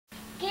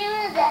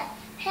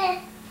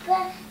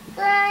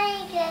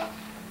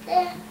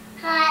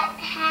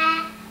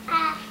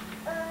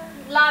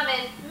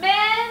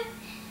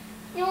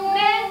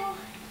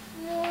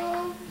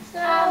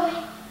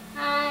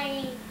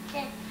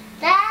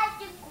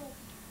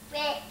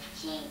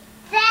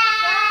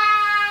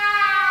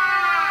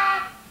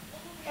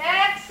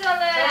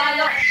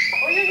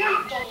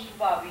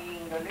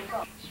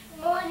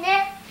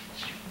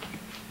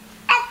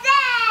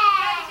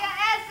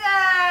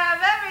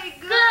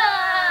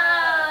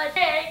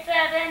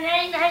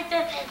like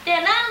that.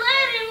 Then I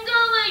let him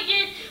go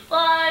again.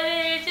 Why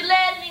did you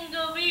let him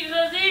go?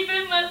 Because he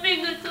bit my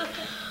finger to...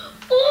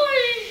 Boy!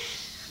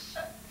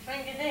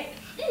 Finger Nick.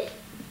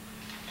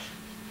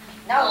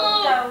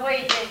 Now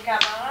wait a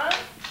camera.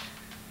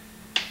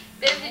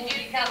 Ben, did you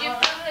feel that your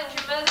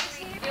mother...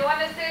 You want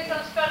to say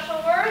some special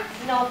words?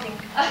 Nothing.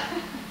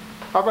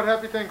 How about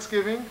Happy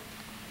Thanksgiving?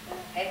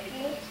 Happy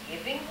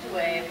Thanksgiving to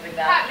everybody.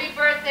 Happy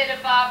birthday to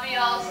Bobby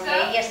also.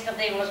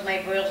 Yesterday was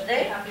my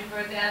birthday. Happy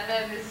birthday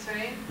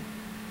anniversary.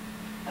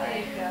 There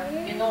you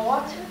go. You know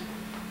what?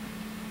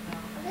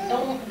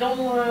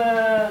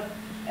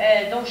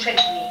 Don't shake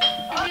me.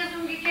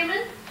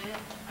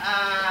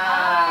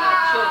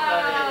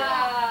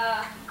 Chocolate.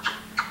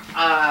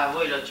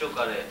 Oui, le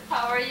chocolat.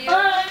 How are you?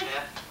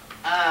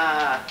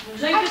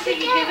 Vous avez pensé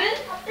qu'il Kevin?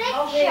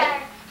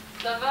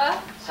 Ça va?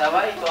 Ça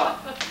va et toi?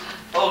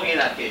 Okay,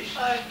 la quiche.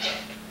 Okay.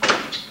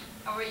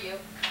 How are you?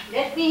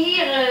 Let me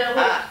hear.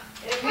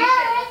 Michel,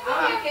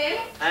 are you okay?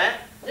 Hein?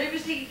 Vous avez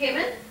pensé qu'il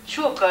Kevin?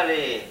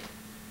 Chocolat.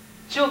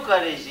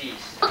 Chocolat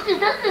zis. Okay,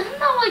 that is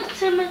not like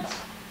Timmons.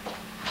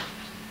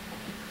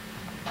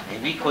 Et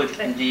wie koopt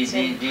die...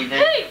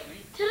 Hey!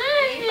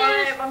 Today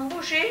is... Van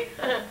boucher.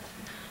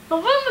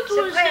 November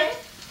C'est prêt?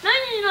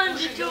 29th.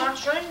 Boucher de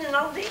luncheon and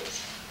all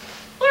this.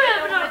 We're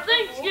having our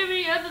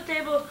Thanksgiving at the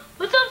table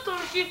with our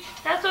turkey.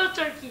 That's our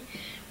turkey.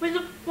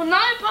 When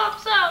I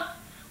pops out,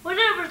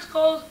 whatever it's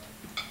called,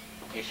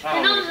 it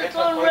knows it's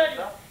already.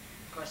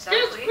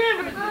 There's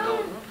cranberry.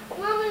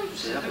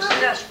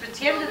 Dat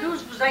speciaal de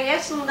doos, vous avez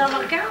essen dan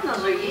elkaar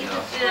zo je.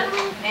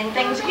 En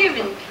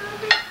Thanksgiving.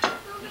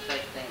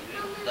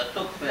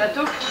 Dat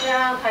ook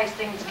ja, het is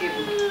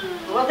Thanksgiving.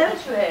 What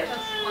else you have?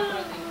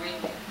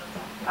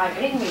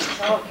 Green beans.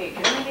 Okay,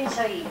 green beans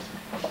I eat.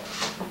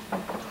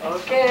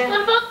 Okay.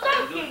 What about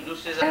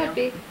turkey?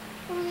 Happy.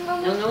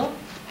 No.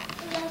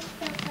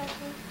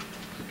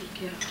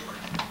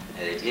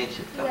 Elle est bien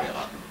cette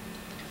caméra.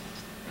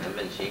 Hein,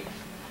 Benji?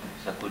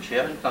 Ça coûte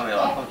cher une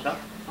caméra comme ça?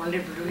 On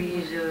lève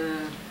lui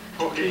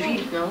pour le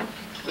fil, non?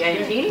 Il y a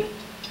un fil?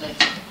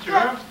 Tu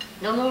veux?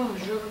 Non,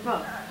 je veux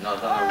pas. Non,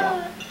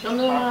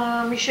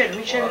 donne-le-moi. Non, Michel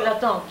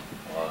l'attend.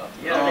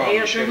 Voilà.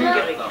 Et je lui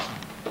dirai.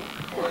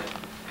 Ouais.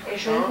 Et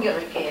je lui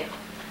dirai.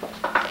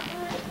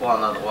 Pourquoi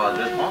on a droit à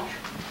 2 tranches?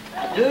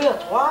 À 2, à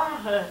 3.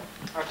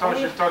 Attends,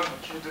 je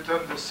te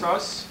donne de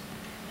sauce.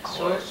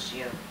 Sauce.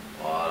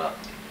 Voilà.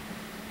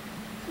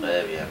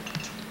 Très bien.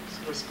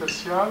 C'est le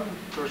spécial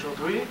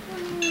d'aujourd'hui.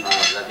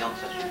 La viande,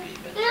 ça suffit.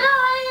 Ben.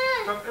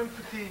 Donne un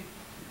petit.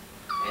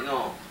 Et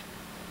non.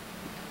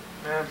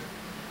 Man.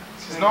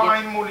 Het is nog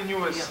een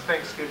moeilijke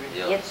Thanksgiving.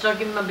 Jetzt sag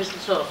ich mal ein bisschen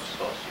Sauce.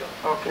 Sauce,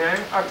 ja. Oké,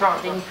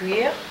 attends. Une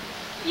cuillère.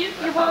 You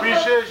want Oui, the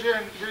j'ai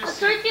ici.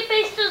 turkey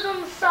paste is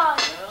on the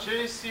side.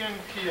 J'ai ici une Let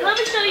cuillère.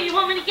 me show you. You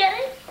want me to get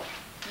it?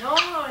 Non,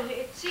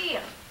 it's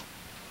here.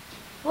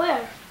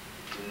 Where?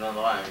 Tu me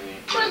donneras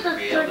une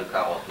cuillère de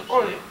carottes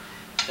aussi.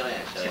 C'est rien,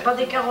 c'est C'est rien. pas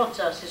des carottes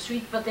ça, c'est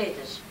sweet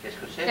potatoes. Qu'est-ce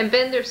que c'est? And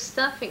Ben, there's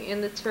stuffing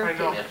in the turkey.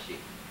 know. Merci.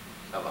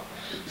 Ça va.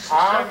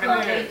 Ah, Sweet mais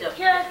potato.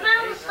 Yeah, I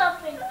found the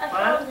stuffing. I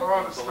found it.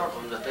 Oh, de Pour stuff.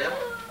 pommes de terre?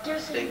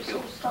 There's Thank you.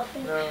 some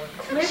stuffing.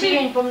 Ici,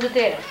 une pomme de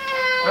terre.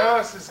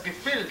 Ja, c'est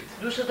gefilt.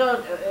 Doe ze dat,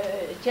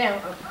 tiens,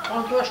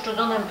 prends-toi, je te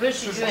donne un peu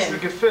si tu C'est aimes.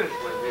 gefilt.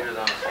 Oui, mets-le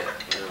dans l'assiette.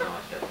 Mets-le dans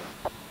l'assiette.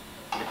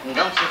 Met een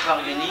ganze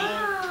Fargenie,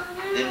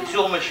 den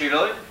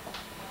Zurmecheloi,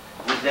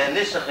 wo der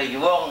Nissige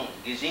geworden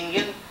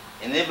gesingen,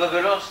 in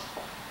Nibbegelost,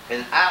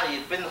 wenn Arje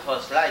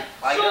Pinchas Leid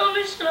So, Freitag,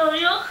 Mr.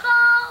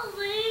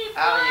 Yochali.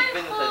 Arje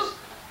Pinchas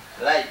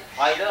Leid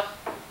Freitag,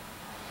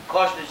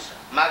 kostet es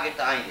Maget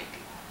einig.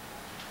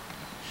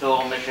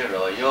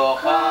 Zurmecheloi,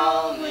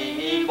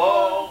 Yochali,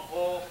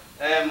 Bocho,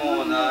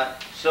 Emuna,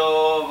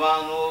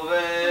 Sovanu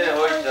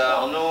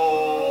vehoisarnu,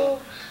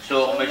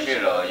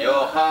 Zurmecheloi,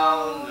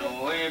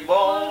 Yochali,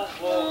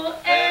 Bocho,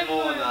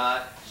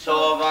 Emuna,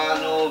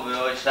 Sovanu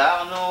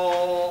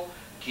vehoisarnu,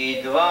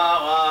 כי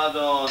דבר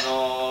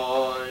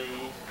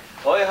אדוני,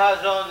 אוי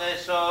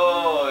הזונס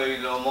אוי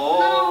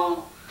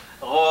לומו,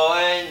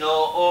 רואינו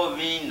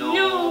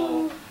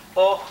אובינו,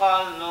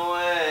 אוכלנו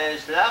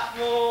אס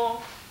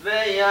לחמו,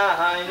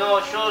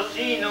 ויהיינו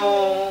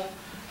שוסינו,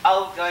 על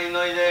קיינו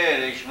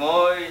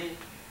לשמוי,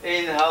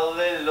 אין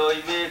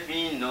הללוי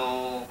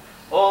בפינו,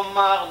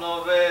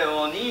 אומרנו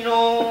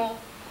ועונינו,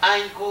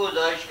 אין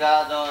קודש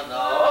כאדוני,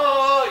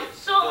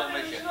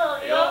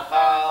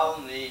 יאכל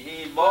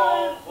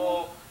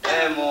ניבורכו,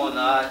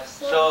 אמונה,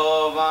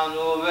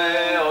 סובנו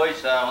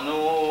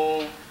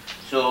ואויסרנו,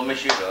 צור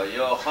משילו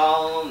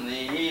יאכל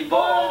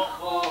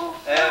ניבורכו,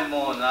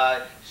 אמונה,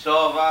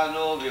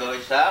 סובנו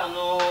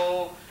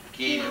ואויסרנו,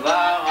 כי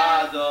דבר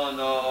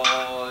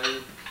אדוני.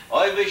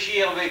 אוי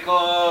בשיר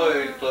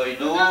וקול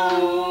תוידו,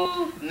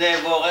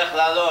 נבורך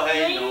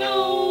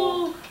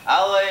לאלוהינו,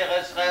 על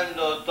ארץ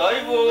חמדות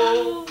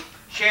תויבו,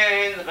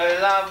 שאין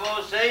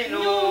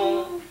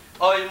חלבוסינו,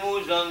 אוי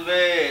מוזון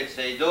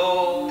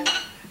וצידו,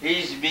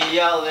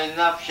 הסביע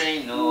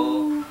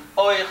לנפשנו,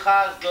 אוי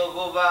חסדו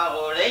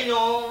גובר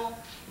עלינו,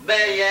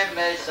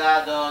 בימס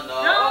אדוני,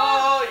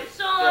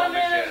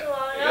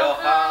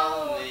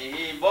 יאכל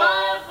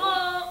ניבורכו,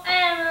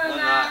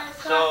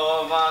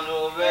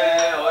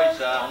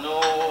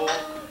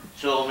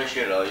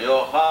 שלא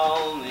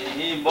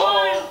יאכלני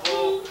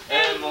ברכו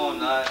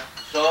אמוני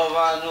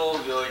סובנו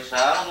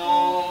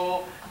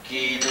ויסרנו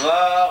כי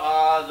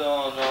דבר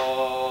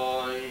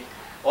אדוני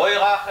אוי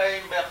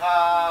רחם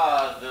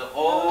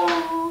בחסדו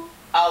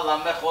על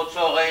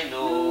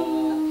המחוצרנו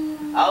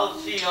על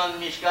ציון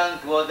משכן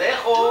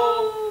כבודך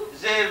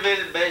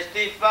זבל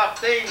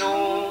בסתפארתנו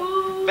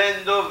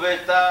בן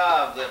דובט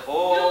עבדך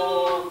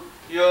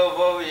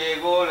יבוא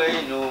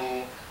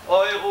יגולנו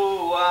אוי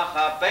רוח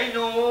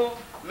אפינו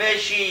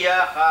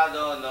משיח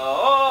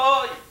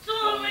אדוני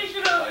צור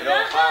משלו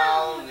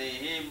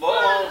יאכלני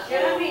ברכו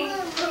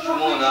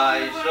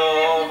שמוני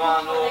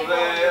סובנו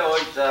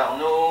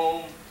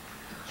ואויצרנו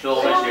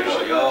צור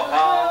משלו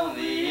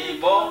יאכלני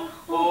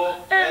ברכו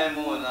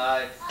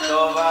אמוני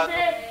סובנו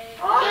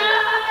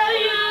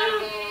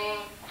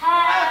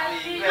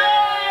Happy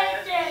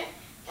birthday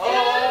to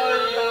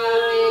you.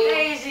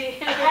 Daisy.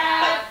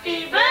 Happy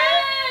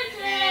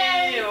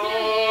birthday to you.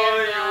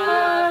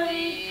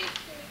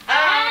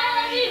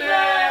 Happy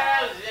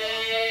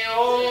birthday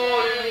to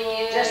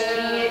you. Just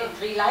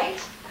three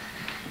lights?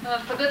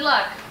 For good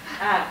luck.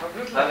 Ah, for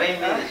good luck.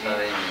 Famille.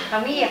 Okay,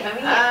 Happy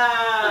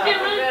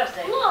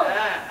birthday.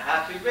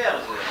 Happy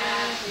birthday.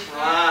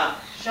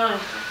 Sean.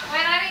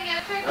 Wait, I didn't get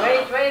a picture.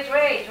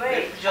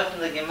 Wait. Déjà tu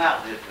n'as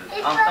marre de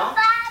 30 ans?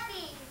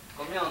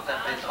 Combien on t'a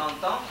fait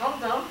 30 ans?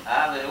 30 ans.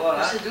 Ah, mais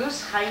voilà. C'est douce,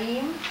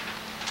 Chaim.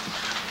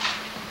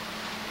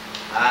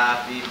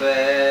 Happy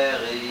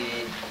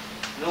birthday.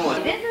 Nous,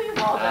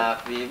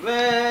 happy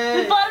birthday.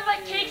 We bought my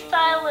cake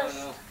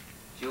stylist.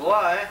 Tu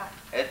vois, hein?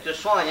 Elle te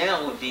soigne, hein,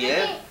 Ruti,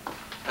 hein?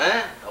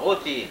 Hein,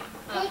 Ruti?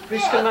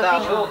 Plus que ma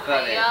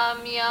fille.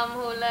 Yum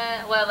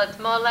הולדת. Well,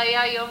 אתמול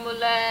היה יום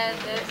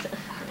הולדת.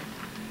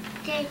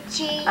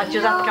 את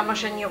יודעת כמה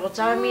שאני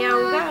רוצה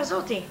מהעוגה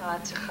הזאתי?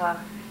 את צריכה.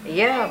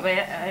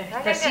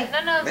 תעשי.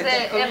 לא, זה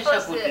איפה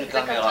זה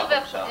כתוב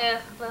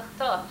איך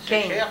לכתוב.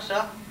 C'est cher,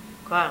 ça?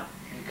 Quoi?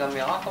 Une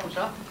caméra comme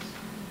ça?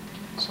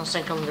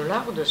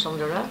 $150 ou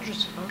 $200, je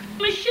sais pas.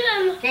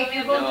 Michel. Kijk,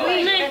 you want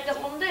Nee. this? Better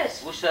from this.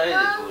 Vous savez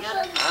les tous,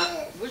 hein?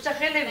 Vous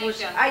savez les vous.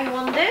 I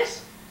want this?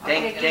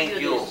 Okay, Thank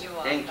you.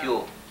 Thank you.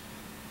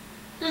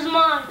 This is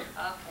mine.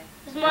 Okay.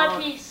 This is my No.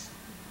 piece.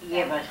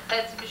 Yeah, but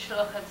חצי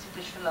בשבילו, חצי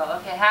בשבילו.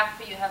 Okay, half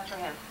for you, half for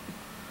him.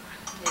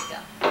 There you go.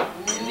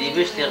 Die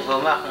wist er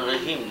van maken een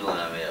regime doen in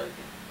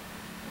Amerika.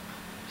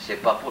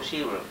 C'est pas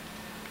possible.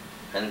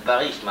 In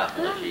Paris maakt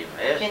een regime,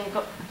 hè?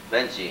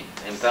 Benzie,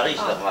 in Paris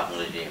toch maakt een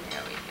regime.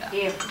 There we go.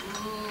 here.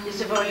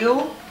 This is for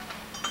you.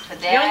 For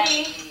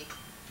Daddy.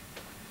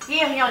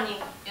 Here, Yanni.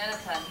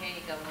 Jonathan, here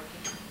you go, Mookie.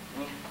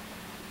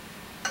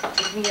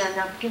 Give me a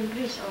napkin,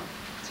 please. Oh,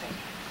 sorry.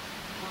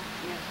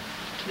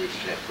 Dit is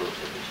slecht hoor,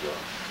 dat is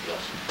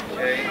jas.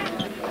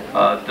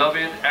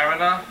 David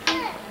Arana.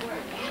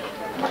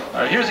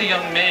 Here's a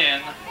young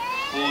man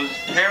whose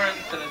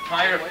parents and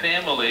entire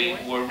family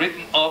were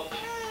written up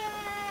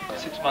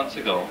 6 months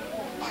ago.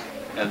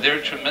 And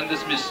their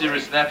tremendous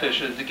mysterious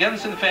nefesh is the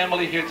Gensen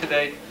family here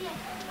today.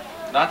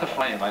 Not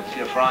Ephraim, I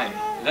see Ephraim.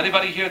 Is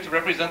anybody here to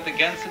represent the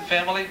Gensen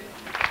family?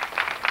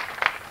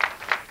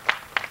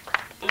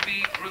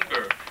 Ubi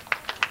Grunberg.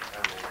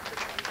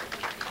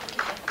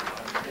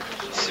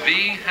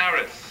 Zvi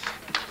Harris.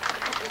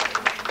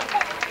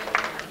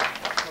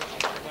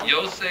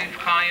 Yosef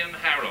Chaim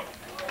Harrow.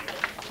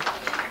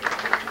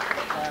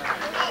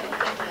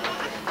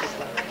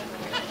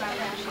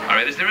 All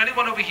right, is there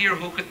anyone over here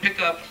who could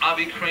pick up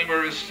Avi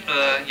Kramer's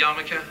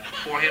yarmulke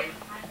for him?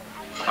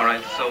 All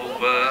right, so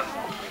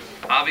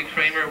Avi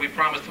Kramer, we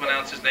promised to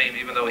announce his name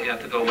even though he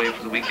had to go away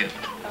for the weekend.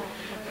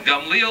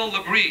 Gamliel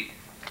Labrie.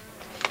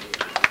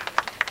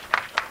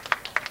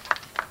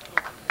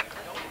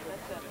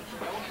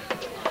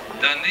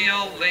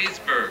 Daniel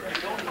Leisberg.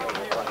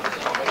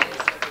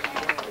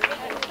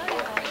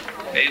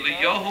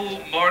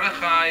 Eliyahu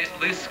Mordechai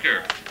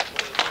Lisker.